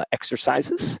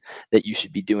exercises that you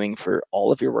should be doing for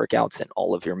all of your workouts and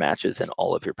all of your matches and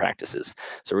all of your practices.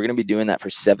 So we're going to be doing that for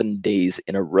 7 days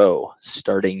in a row,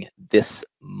 starting this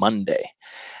Monday.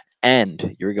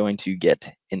 And you're going to get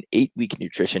an 8-week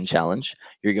nutrition challenge.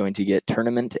 You're going to get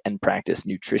tournament and practice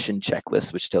nutrition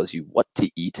checklists, which tells you what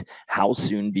to eat, how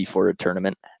soon before a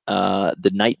tournament,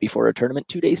 the night before a tournament,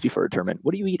 2 days before a tournament.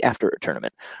 What do you eat after a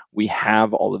tournament? We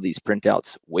have all of these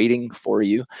printouts waiting for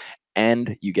you,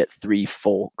 and you get 3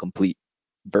 full, complete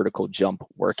vertical jump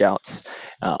workouts.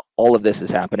 All of this is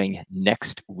happening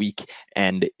next week,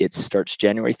 and it starts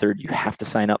January 3rd. You have to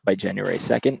sign up by January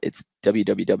 2nd. It's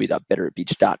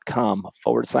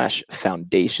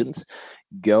www.betteratbeach.com/foundations.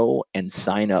 Go and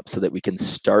sign up so that we can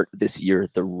start this year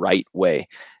the right way.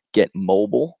 Get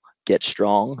mobile, get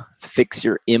strong, fix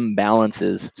your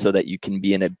imbalances so that you can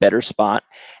be in a better spot,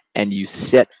 and you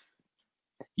set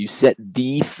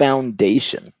the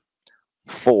foundation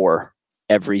for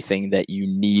everything that you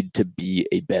need to be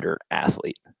a better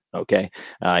athlete. Okay.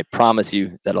 I promise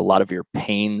you that a lot of your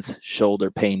pains, shoulder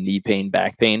pain, knee pain,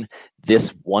 back pain,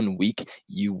 this 1 week,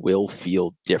 you will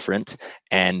feel different,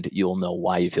 and you'll know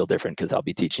why you feel different, because I'll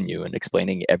be teaching you and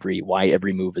explaining why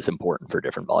every move is important for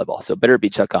different volleyball. So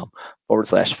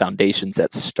betteratbeach.com/foundations.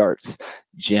 That starts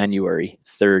January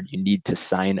 3rd. You need to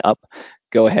sign up.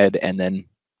 Go ahead, and then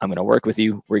I'm going to work with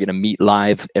you. We're going to meet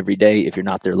live every day. If you're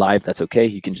not there live, that's okay.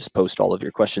 You can just post all of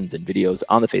your questions and videos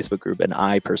on the Facebook group, and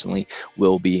I personally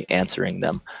will be answering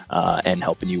them and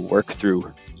helping you work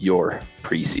through your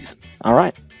preseason. All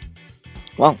right.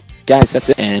 Well, guys, that's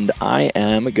it. And I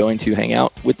am going to hang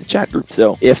out with the chat group.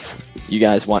 So if you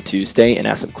guys want to stay and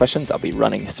ask some questions, I'll be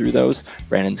running through those.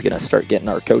 Brandon's going to start getting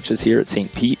our coaches here at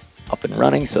St. Pete up and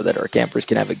running so that our campers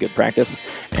can have a good practice,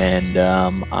 and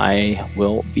I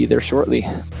will be there shortly.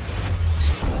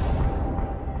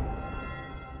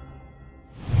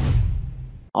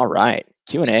 All right,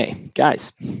 Q&A.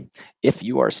 Guys, if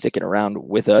you are sticking around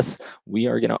with us, we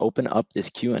are going to open up this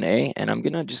Q&A, and I'm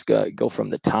going to just go from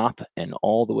the top and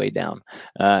all the way down.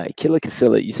 Killa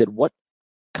Casilla, you said, what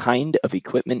kind of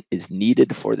equipment is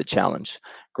needed for the challenge?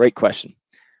 Great question.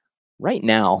 Right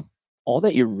now, all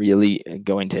that you're really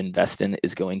going to invest in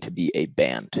is going to be a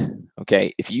band.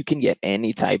 Okay, if you can get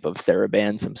any type of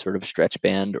TheraBand, some sort of stretch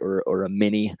band, or a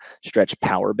mini stretch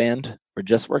power band, we're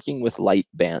just working with light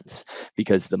bands,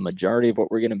 because the majority of what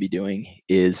we're going to be doing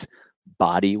is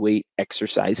body weight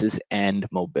exercises and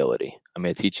mobility. I'm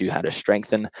going to teach you how to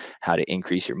strengthen, how to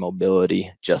increase your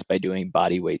mobility just by doing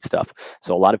body weight stuff.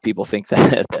 So a lot of people think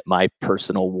that my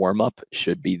personal warm-up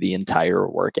should be the entire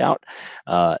workout.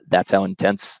 That's how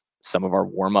intense some of our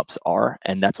warm-ups are,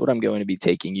 and that's what I'm going to be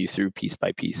taking you through piece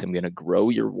by piece. I'm going to grow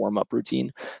your warm-up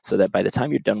routine so that by the time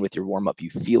you're done with your warm-up,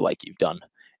 you feel like you've done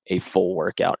a full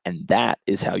workout, and that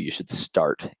is how you should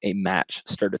start a match,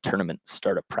 start a tournament,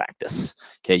 start a practice.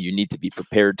 Okay, you need to be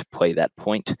prepared to play that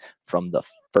point from the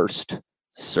first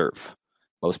serve.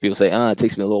 Most people say, it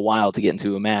takes me a little while to get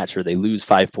into a match, or they lose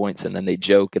 5 points and then they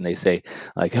joke and they say,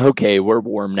 like, okay, we're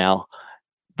warm now.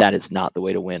 That is not the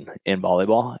way to win in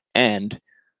volleyball, and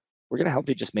we're going to help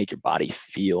you just make your body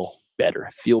feel better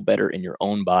in your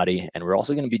own body. And we're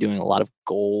also going to be doing a lot of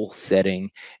goal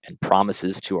setting and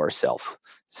promises to ourselves.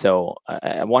 So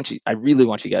I really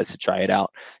want you guys to try it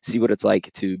out, see what it's like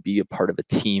to be a part of a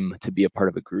team, to be a part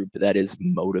of a group that is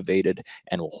motivated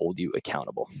and will hold you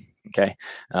accountable. Okay,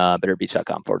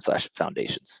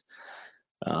 betterbeats.com/foundations.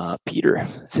 Peter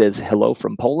says hello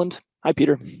from Poland. Hi,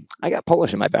 Peter. I got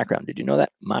Polish in my background. Did you know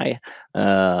that? My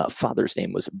father's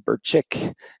name was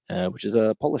Berczyk, which is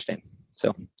a Polish name.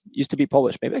 So used to be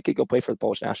Polish. Maybe I could go play for the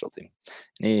Polish national team.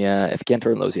 And if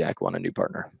Kantor and Loziak want a new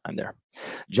partner, I'm there.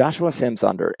 Joshua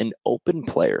Samsonder, an open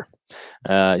player.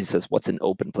 He says, what's an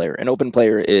open player? An open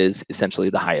player is essentially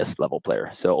the highest level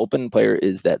player. So open player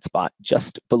is that spot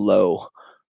just below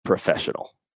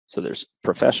professional. So there's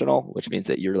professional, which means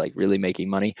that you're like really making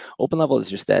money. Open level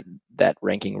is just that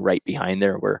ranking right behind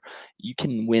there where you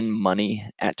can win money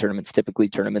at tournaments. Typically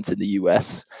tournaments in the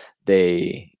US,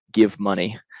 they give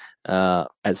money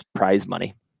as prize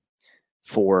money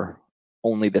for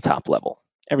only the top level.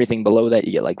 Everything below that,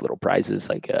 you get like little prizes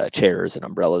like chairs and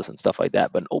umbrellas and stuff like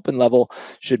that. But an open level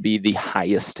should be the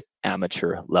highest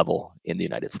amateur level in the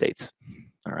United States.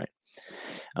 All right.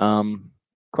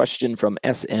 Question from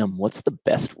SM. What's the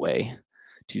best way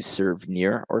to serve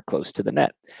near or close to the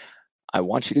net? I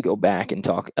want you to go back and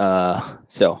talk.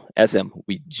 So SM,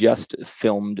 we just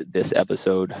filmed this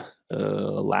episode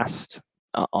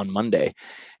on Monday,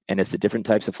 and it's the different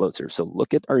types of float serve. So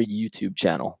look at our YouTube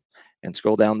channel and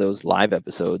scroll down those live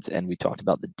episodes, and we talked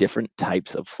about the different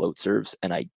types of float serves,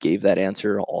 and I gave that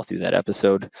answer all through that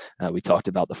episode. We talked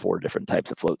about the 4 different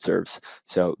types of float serves.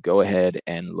 So go ahead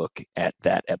and look at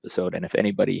that episode, and if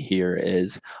anybody here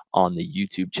is on the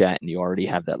YouTube chat and you already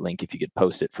have that link, if you could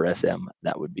post it for SM,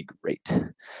 that would be great.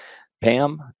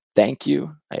 Pam, thank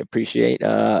you. I appreciate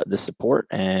the support,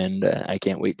 and I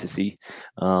can't wait to see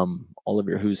all of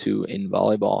your Who's Who in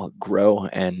volleyball grow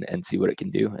and see what it can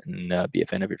do, and be a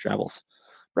fan of your travels.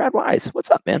 Brad Wise,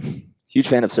 what's up, man? Huge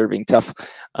fan of serving tough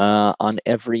on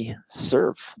every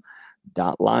serve.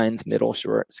 Dot lines, middle,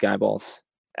 short, sky balls.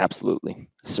 Absolutely.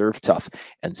 Serve tough.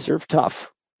 And serve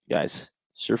tough, guys,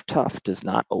 serve tough does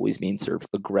not always mean serve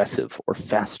aggressive or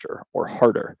faster or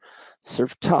harder.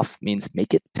 Serve tough means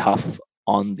make it tough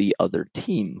on the other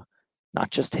team, not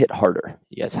just hit harder.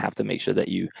 You guys have to make sure that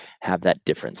you have that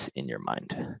difference in your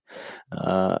mind.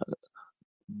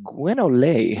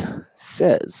 Gwenole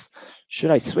says,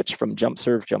 should I switch from jump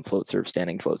serve, jump float serve,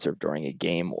 standing float serve during a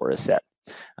game or a set?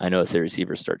 I know the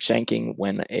receivers start shanking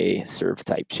when a serve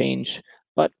type change,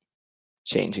 but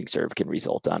changing serve can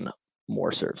result on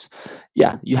more serves.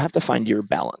 Yeah, you have to find your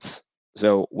balance.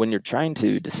 So when you're trying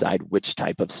to decide which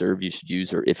type of serve you should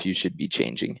use or if you should be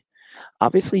changing,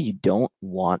 obviously you don't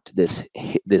want this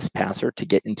passer to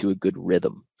get into a good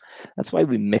rhythm. That's why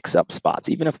we mix up spots.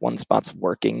 Even if one spot's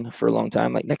working for a long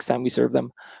time, like next time we serve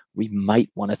them, we might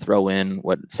want to throw in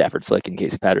what Stafford Slick and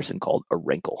Casey Patterson called a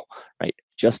wrinkle, right?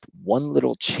 Just one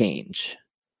little change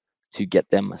to get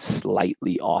them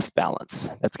slightly off balance.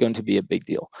 That's going to be a big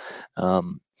deal.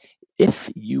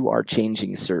 If you are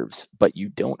changing serves, but you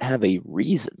don't have a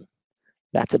reason,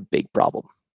 that's a big problem.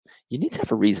 You need to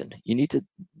have a reason.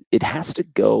 It has to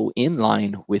go in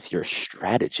line with your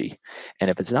strategy. And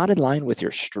if it's not in line with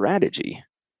your strategy,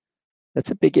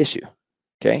 that's a big issue.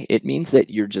 Okay. It means that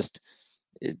you're just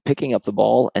picking up the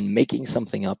ball and making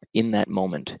something up in that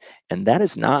moment. And that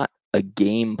is not a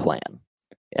game plan.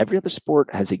 Every other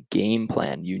sport has a game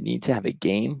plan. You need to have a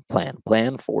game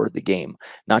plan for the game,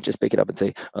 not just pick it up and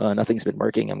say, nothing's been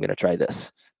working, I'm going to try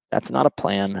this. That's not a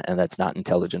plan, and that's not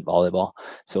intelligent volleyball.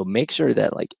 So make sure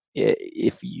that, like,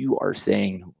 if you are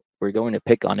saying we're going to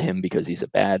pick on him because he's a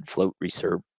bad float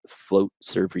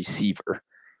serve receiver,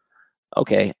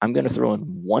 okay, I'm going to throw in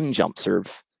one jump serve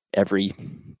every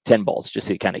 10 balls just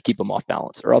to kind of keep him off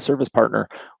balance, or I'll serve his partner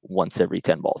once every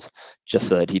 10 balls just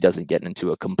so that he doesn't get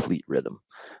into a complete rhythm.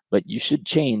 But you should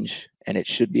change, and it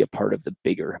should be a part of the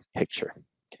bigger picture.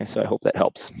 Okay, so I hope that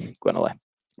helps, Gwenole.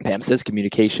 Pam says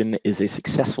communication is a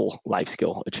successful life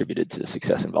skill attributed to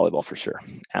success in volleyball for sure.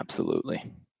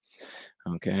 Absolutely.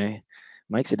 Okay.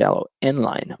 Mike Zadalo, end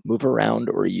line, move around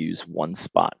or use one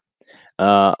spot.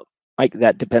 Mike,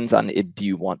 that depends on it. Do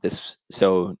you want this?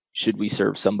 So should we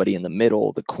serve somebody in the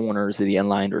middle, the corners of the end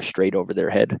line, or straight over their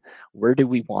head? Where do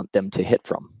we want them to hit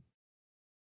from?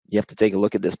 You have to take a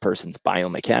look at this person's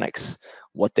biomechanics,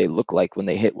 what they look like when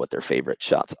they hit, what their favorite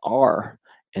shots are,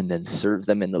 and then serve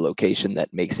them in the location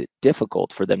that makes it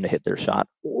difficult for them to hit their shot.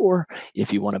 Or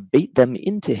if you want to bait them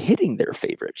into hitting their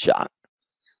favorite shot,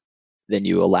 then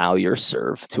you allow your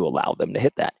serve to allow them to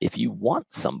hit that. If you want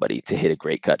somebody to hit a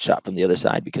great cut shot from the other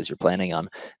side because you're planning on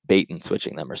bait and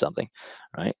switching them or something,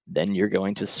 right? Then you're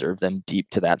going to serve them deep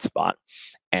to that spot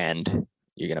and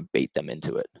you're going to bait them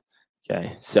into it.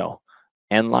 Okay. So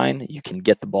end line, you can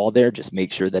get the ball there. Just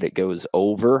make sure that it goes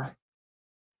over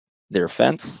their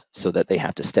fence so that they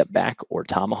have to step back or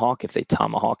tomahawk. If they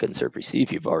tomahawk and serve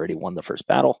receive, you've already won the first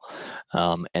battle.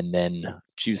 And then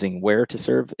choosing where to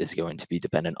serve is going to be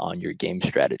dependent on your game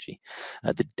strategy.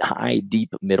 The high,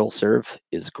 deep middle serve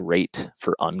is great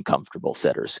for uncomfortable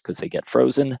setters because they get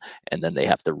frozen and then they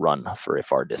have to run for a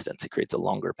far distance. It creates a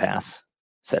longer pass.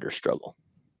 Setters struggle.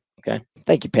 Okay.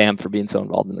 Thank you, Pam, for being so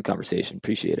involved in the conversation.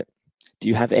 Appreciate it. Do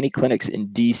you have any clinics in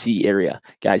DC area?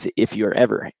 Guys, if you're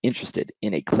ever interested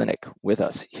in a clinic with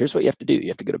us, here's what you have to do. You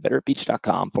have to go to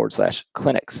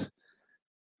betteratbeach.com/clinics.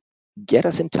 Get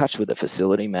us in touch with a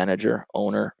facility manager,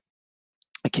 owner,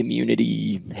 a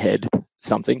community head,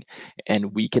 something,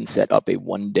 and we can set up a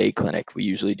one-day clinic. We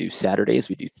usually do Saturdays.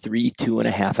 We do 3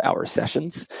 2.5-hour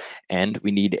sessions, and we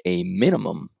need a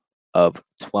minimum of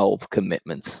 12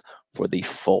 commitments for the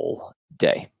full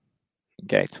day.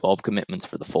 Okay, 12 commitments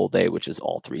for the full day, which is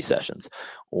all 3 sessions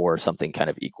or something kind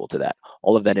of equal to that.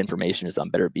 All of that information is on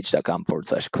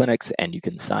betteratbeach.com/clinics, and you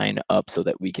can sign up so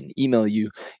that we can email you,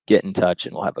 get in touch,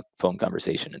 and we'll have a phone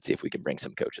conversation and see if we can bring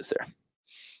some coaches there.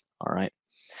 All right.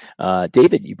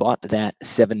 David, you bought that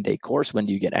 7-day course. When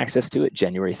do you get access to it?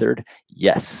 January 3rd?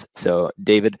 Yes. So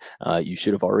David, you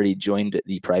should have already joined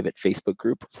the private Facebook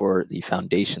group for the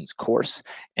Foundations course,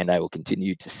 and I will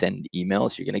continue to send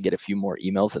emails. You're going to get a few more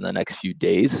emails in the next few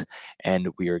days, and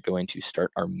we are going to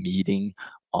start our meeting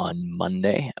on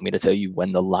Monday. I'm going to tell you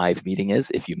when the live meeting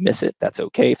is. If you miss it, that's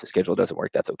okay. If the schedule doesn't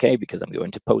work, that's okay, because I'm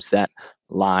going to post that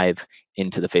live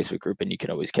into the Facebook group, and you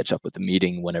can always catch up with the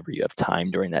meeting whenever you have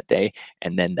time during that day.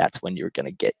 And then that's when you're going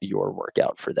to get your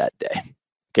workout for that day.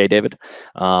 Okay, David?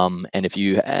 And if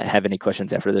you have any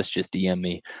questions after this, just DM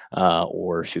me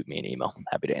or shoot me an email.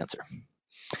 Happy to answer.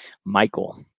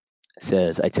 Michael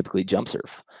says, I typically jump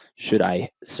serve. Should I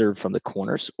serve from the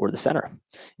corners or the center?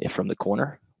 If from the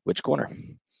corner, which corner?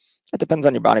 That depends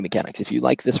on your body mechanics. If you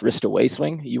like this wrist away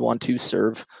swing, you want to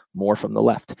serve more from the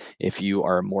left. If you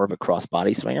are more of a cross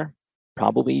body swinger,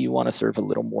 probably you want to serve a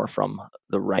little more from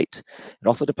the right. It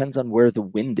also depends on where the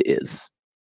wind is,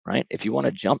 right? If you want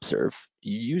to jump serve,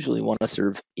 you usually want to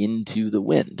serve into the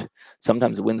wind.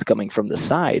 Sometimes the wind's coming from the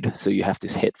side, so you have to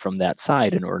hit from that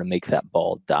side in order to make that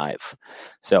ball dive.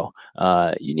 So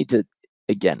you need to,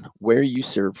 again, where you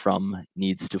serve from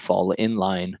needs to fall in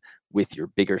line with your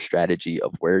bigger strategy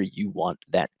of where you want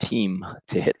that team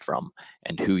to hit from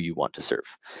and who you want to serve.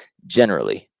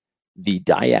 Generally, the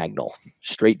diagonal,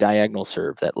 straight diagonal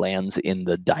serve that lands in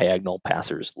the diagonal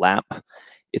passer's lap,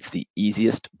 it's the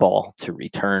easiest ball to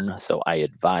return, so I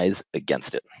advise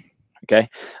against it. Okay?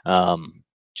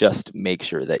 Just make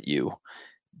sure that you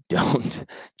don't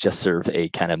just serve a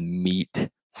kind of meat,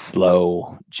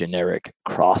 slow, generic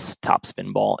cross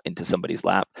topspin ball into somebody's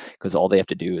lap, because all they have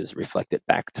to do is reflect it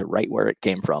back to right where it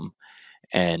came from,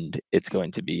 and it's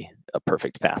going to be a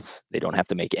perfect pass. They don't have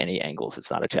to make any angles.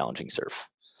 It's not a challenging serve.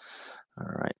 All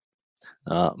right.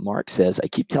 Mark says, I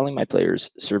keep telling my players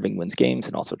serving wins games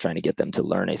and also trying to get them to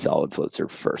learn a solid float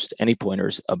serve first. Any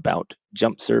pointers about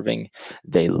jump serving?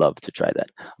 They love to try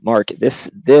that. Mark,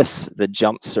 the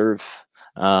jump serve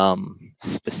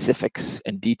specifics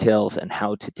and details and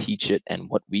how to teach it and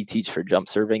what we teach for jump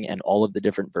serving and all of the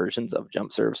different versions of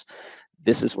jump serves,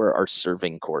 this is where our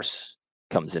serving course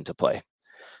comes into play.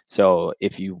 So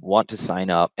if you want to sign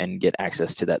up and get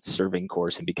access to that serving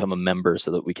course and become a member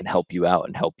so that we can help you out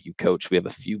and help you coach, we have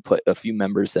a few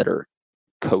members that are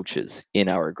coaches in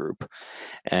our group,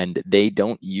 and they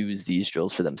don't use these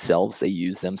drills for themselves. They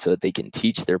use them so that they can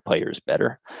teach their players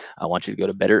better. I want you to go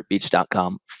to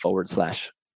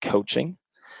betteratbeach.com/coaching.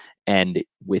 And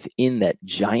within that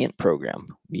giant program,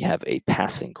 we have a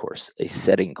passing course, a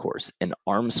setting course, an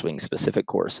arm swing specific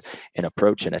course, an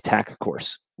approach and attack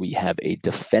course. We have a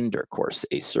defender course,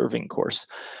 a serving course.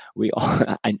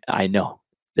 I know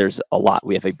there's a lot.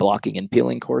 We have a blocking and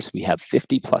peeling course. We have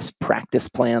 50+ practice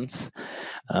plans,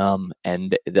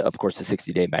 and of course the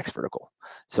 60-day max vertical.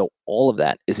 So all of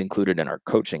that is included in our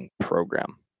coaching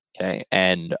program. Okay,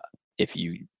 and if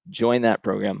you join that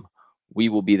program, we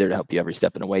will be there to help you every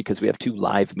step of the way, because we have 2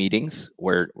 live meetings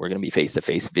where we're going to be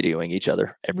face-to-face videoing each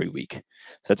other every week. So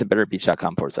that's at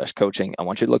betteratbeach.com/coaching. I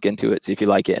want you to look into it, see if you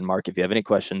like it. And Mark, if you have any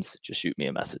questions, just shoot me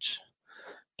a message.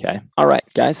 Okay. All right,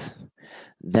 guys,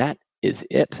 that is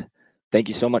it. Thank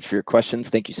you so much for your questions.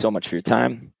 Thank you so much for your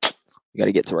time. We got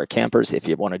to get to our campers. If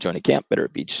you want to join a camp,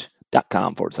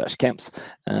 betteratbeach.com/camps.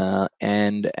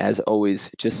 And as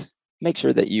always, just make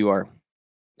sure that you are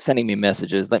sending me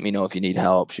messages. Let me know if you need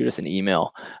help. Shoot us an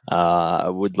email. I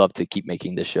would love to keep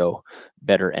making the show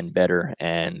better and better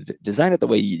and design it the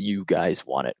way you guys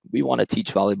want it. We want to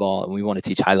teach volleyball and we want to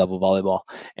teach high level volleyball.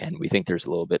 And we think there's a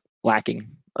little bit lacking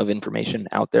of information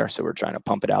out there. So we're trying to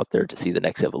pump it out there to see the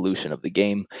next evolution of the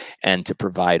game and to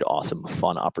provide awesome,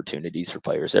 fun opportunities for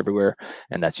players everywhere.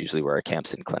 And that's usually where our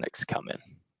camps and clinics come in.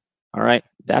 All right.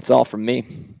 That's all from me.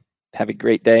 Have a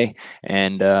great day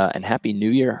and happy New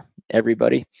Year,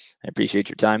 everybody. I appreciate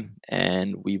your time,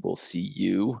 and we will see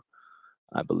you,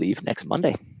 I believe, next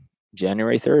Monday,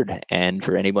 January 3rd. And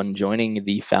for anyone joining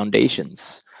the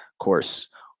Foundations course,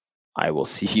 I will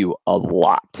see you a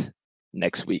lot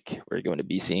next week. We're going to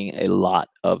be seeing a lot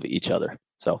of each other.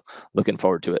 So looking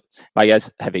forward to it. Bye, guys.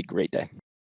 Have a great day.